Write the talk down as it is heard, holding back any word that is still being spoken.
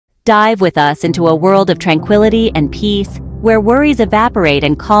Dive with us into a world of tranquility and peace, where worries evaporate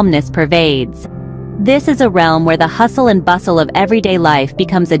and calmness pervades. This is a realm where the hustle and bustle of everyday life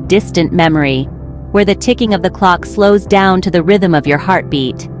becomes a distant memory, where the ticking of the clock slows down to the rhythm of your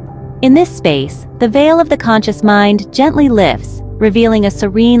heartbeat. In this space, the veil of the conscious mind gently lifts, revealing a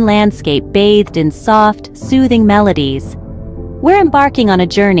serene landscape bathed in soft, soothing melodies. We're embarking on a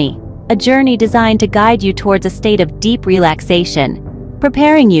journey designed to guide you towards a state of deep relaxation,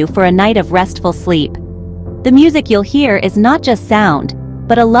 preparing you for a night of restful sleep. The music you'll hear is not just sound,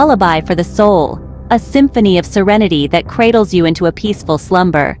 but a lullaby for the soul, a symphony of serenity that cradles you into a peaceful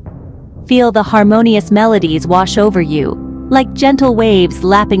slumber. Feel the harmonious melodies wash over you, like gentle waves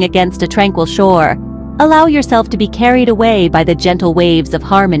lapping against a tranquil shore. Allow yourself to be carried away by the gentle waves of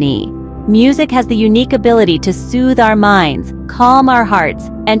harmony. Music has the unique ability to soothe our minds, calm our hearts,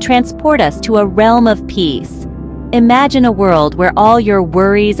 and transport us to a realm of peace. Imagine a world where all your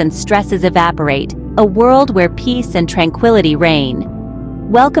worries and stresses evaporate, a world where peace and tranquility reign.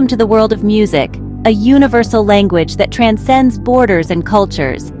 Welcome to the world of music, a universal language that transcends borders and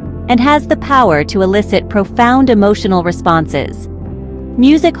cultures, and has the power to elicit profound emotional responses.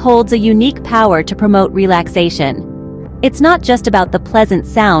 Music holds a unique power to promote relaxation. It's not just about the pleasant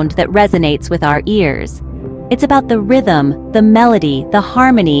sound that resonates with our ears. It's about the rhythm, the melody, the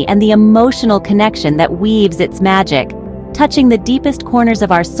harmony, and the emotional connection that weaves its magic, touching the deepest corners of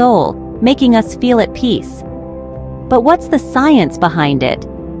our soul, making us feel at peace. But what's the science behind it?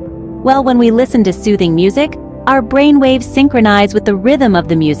 Well, when we listen to soothing music, our brainwaves synchronize with the rhythm of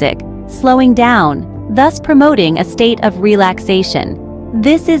the music, slowing down, thus promoting a state of relaxation.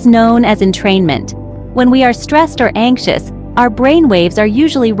 This is known as entrainment. When we are stressed or anxious, our brainwaves are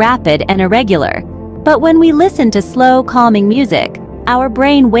usually rapid and irregular. But when we listen to slow, calming music, our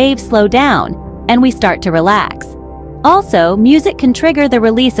brain waves slow down, and we start to relax. Also, music can trigger the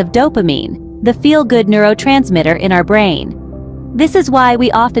release of dopamine, the feel-good neurotransmitter in our brain. This is why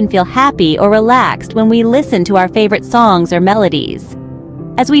we often feel happy or relaxed when we listen to our favorite songs or melodies.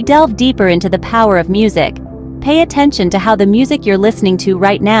 As we delve deeper into the power of music, pay attention to how the music you're listening to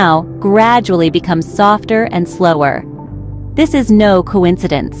right now gradually becomes softer and slower. This is no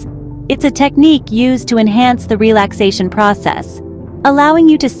coincidence. It's a technique used to enhance the relaxation process, allowing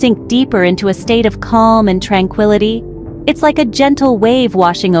you to sink deeper into a state of calm and tranquility. It's like a gentle wave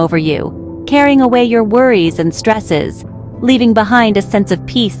washing over you, carrying away your worries and stresses, leaving behind a sense of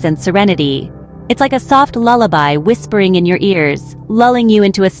peace and serenity. It's like a soft lullaby whispering in your ears, lulling you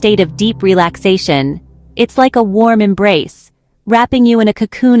into a state of deep relaxation. It's like a warm embrace, wrapping you in a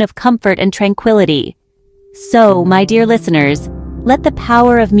cocoon of comfort and tranquility. So, my dear listeners, let the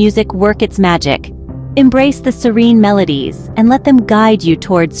power of music work its magic. Embrace the serene melodies and let them guide you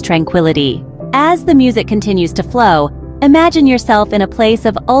towards tranquility. As the music continues to flow, imagine yourself in a place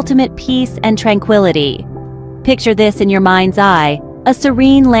of ultimate peace and tranquility. Picture this in your mind's eye, a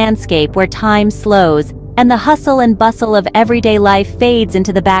serene landscape where time slows and the hustle and bustle of everyday life fades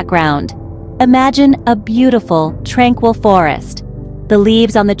into the background. Imagine a beautiful, tranquil forest. The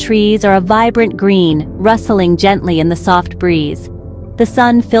leaves on the trees are a vibrant green, rustling gently in the soft breeze. The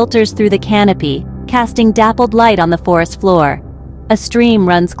sun filters through the canopy, casting dappled light on the forest floor. A stream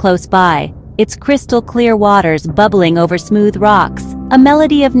runs close by, its crystal clear waters bubbling over smooth rocks, a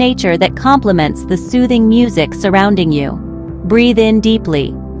melody of nature that complements the soothing music surrounding you. Breathe in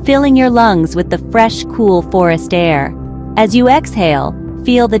deeply, filling your lungs with the fresh, cool forest air. As you exhale,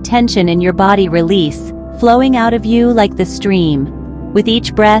 feel the tension in your body release, flowing out of you like the stream. With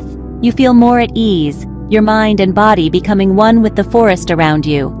each breath, you feel more at ease, your mind and body becoming one with the forest around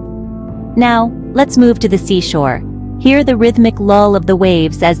you. Now, let's move to the seashore. Hear the rhythmic lull of the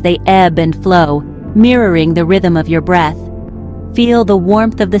waves as they ebb and flow, mirroring the rhythm of your breath. Feel the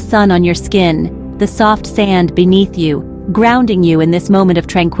warmth of the sun on your skin, the soft sand beneath you, grounding you in this moment of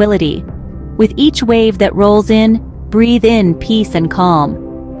tranquility. With each wave that rolls in, breathe in peace and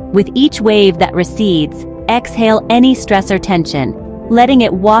calm. With each wave that recedes, exhale any stress or tension, letting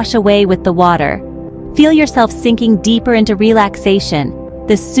it wash away with the water. Feel yourself sinking deeper into relaxation,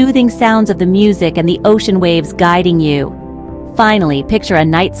 the soothing sounds of the music and the ocean waves guiding you. Finally, picture a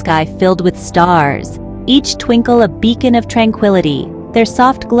night sky filled with stars, each twinkle a beacon of tranquility, their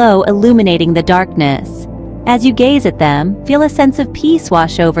soft glow illuminating the darkness. As you gaze at them, feel a sense of peace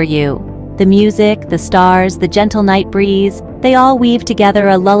wash over you. The music, the stars, the gentle night breeze, they all weave together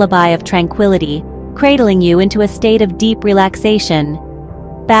a lullaby of tranquility, cradling you into a state of deep relaxation.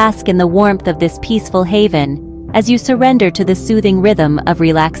 Bask in the warmth of this peaceful haven as you surrender to the soothing rhythm of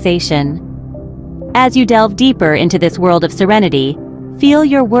relaxation. As you delve deeper into this world of serenity, feel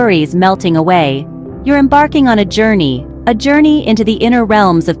your worries melting away. You're embarking on a journey a journey into the inner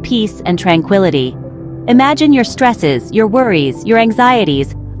realms of peace and tranquility. Imagine your stresses, your worries, your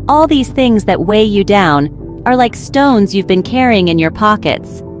anxieties, all these things that weigh you down, are like stones you've been carrying in your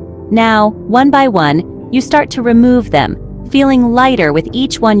pockets. Now, one by one, you start to remove them, feeling lighter with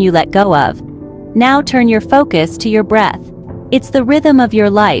each one you let go of. Now turn your focus to your breath. It's the rhythm of your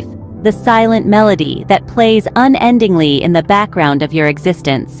life, the silent melody that plays unendingly in the background of your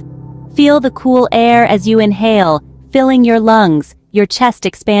existence. Feel the cool air as you inhale, filling your lungs, your chest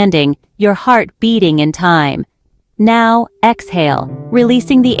expanding, your heart beating in time. Now, exhale,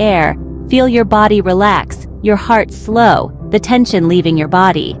 releasing the air. Feel your body relax, your heart slow, the tension leaving your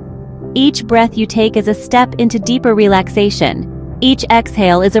body. Each breath you take is a step into deeper relaxation. Each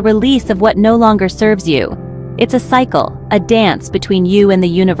exhale is a release of what no longer serves you. It's a cycle, a dance between you and the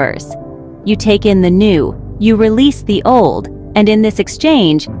universe. You take in the new, you release the old, and in this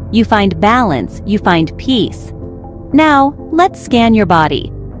exchange, you find balance, you find peace. Now, let's scan your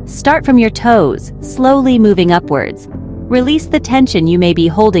body. Start from your toes, slowly moving upwards. Release the tension you may be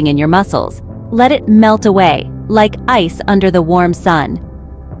holding in your muscles. Let it melt away, like ice under the warm sun.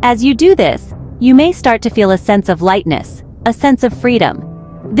 As you do this, you may start to feel a sense of lightness, a sense of freedom.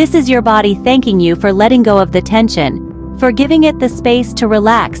 This is your body thanking you for letting go of the tension, for giving it the space to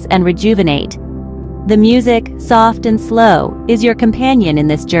relax and rejuvenate. The music, soft and slow, is your companion in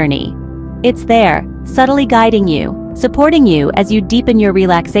this journey. It's there, subtly guiding you, supporting you as you deepen your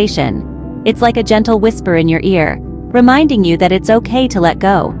relaxation. It's like a gentle whisper in your ear, reminding you that it's okay to let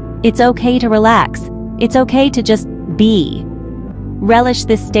go. It's okay to relax. It's okay to just be. Relish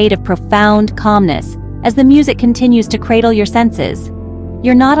this state of profound calmness as the music continues to cradle your senses.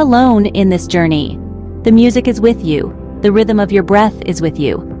 You're not alone in this journey. The music is with you. The rhythm of your breath is with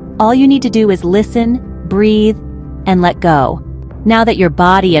you. All you need to do is listen, breathe, and let go. Now that your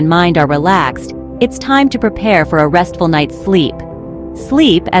body and mind are relaxed, it's time to prepare for a restful night's sleep.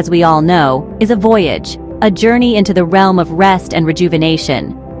 Sleep, as we all know, is a voyage, a journey into the realm of rest and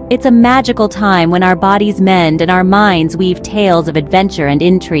rejuvenation. It's a magical time when our bodies mend and our minds weave tales of adventure and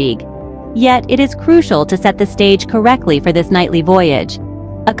intrigue. Yet, it is crucial to set the stage correctly for this nightly voyage.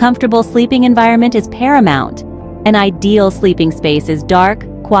 A comfortable sleeping environment is paramount. An ideal sleeping space is dark,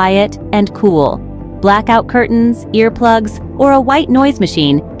 quiet, and cool. Blackout curtains, earplugs, or a white noise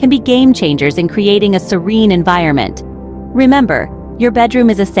machine can be game changers in creating a serene environment. Remember, your bedroom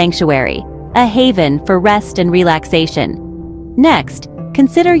is a sanctuary, a haven for rest and relaxation. Next,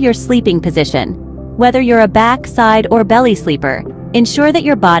 consider your sleeping position. Whether you're a back, side, or belly sleeper, ensure that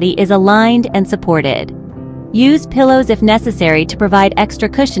your body is aligned and supported. Use pillows if necessary to provide extra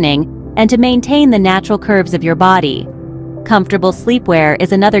cushioning and to maintain the natural curves of your body. Comfortable sleepwear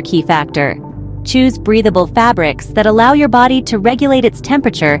is another key factor. Choose breathable fabrics that allow your body to regulate its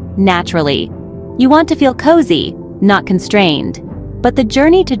temperature naturally. You want to feel cozy, not constrained. But the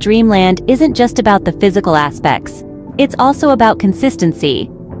journey to dreamland isn't just about the physical aspects. It's also about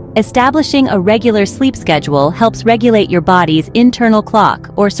consistency. Establishing a regular sleep schedule helps regulate your body's internal clock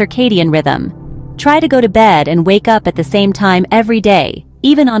or circadian rhythm. Try to go to bed and wake up at the same time every day,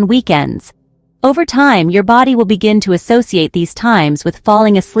 even on weekends. Over time, your body will begin to associate these times with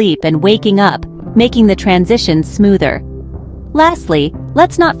falling asleep and waking up, making the transition smoother. Lastly,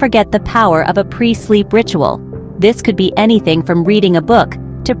 let's not forget the power of a pre-sleep ritual. This could be anything from reading a book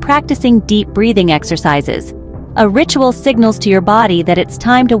to practicing deep breathing exercises. A ritual signals to your body that it's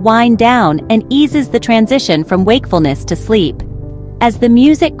time to wind down and eases the transition from wakefulness to sleep. As the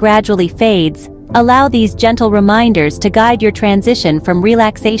music gradually fades, allow these gentle reminders to guide your transition from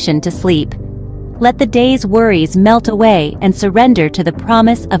relaxation to sleep. Let the day's worries melt away and surrender to the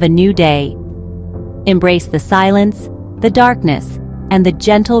promise of a new day. Embrace the silence, the darkness, and the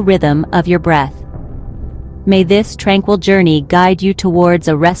gentle rhythm of your breath. May this tranquil journey guide you towards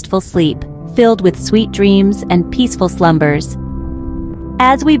a restful sleep, filled with sweet dreams and peaceful slumbers.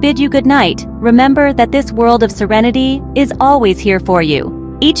 As we bid you good night, remember that this world of serenity is always here for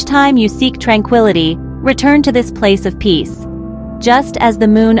you. Each time you seek tranquility, return to this place of peace. Just as the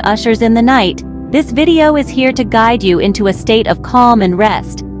moon ushers in the night, this video is here to guide you into a state of calm and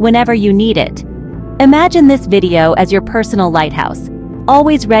rest whenever you need it. Imagine this video as your personal lighthouse,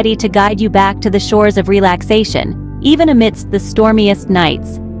 always ready to guide you back to the shores of relaxation, even amidst the stormiest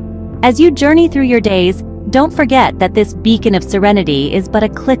nights. As you journey through your days, don't forget that this beacon of serenity is but a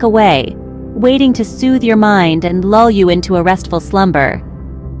click away, waiting to soothe your mind and lull you into a restful slumber.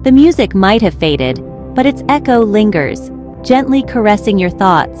 The music might have faded, but its echo lingers, gently caressing your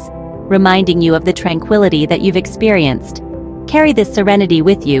thoughts, reminding you of the tranquility that you've experienced. Carry this serenity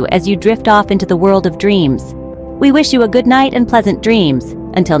with you as you drift off into the world of dreams. We wish you a good night and pleasant dreams.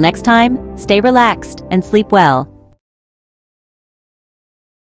 Until next time, stay relaxed and sleep well.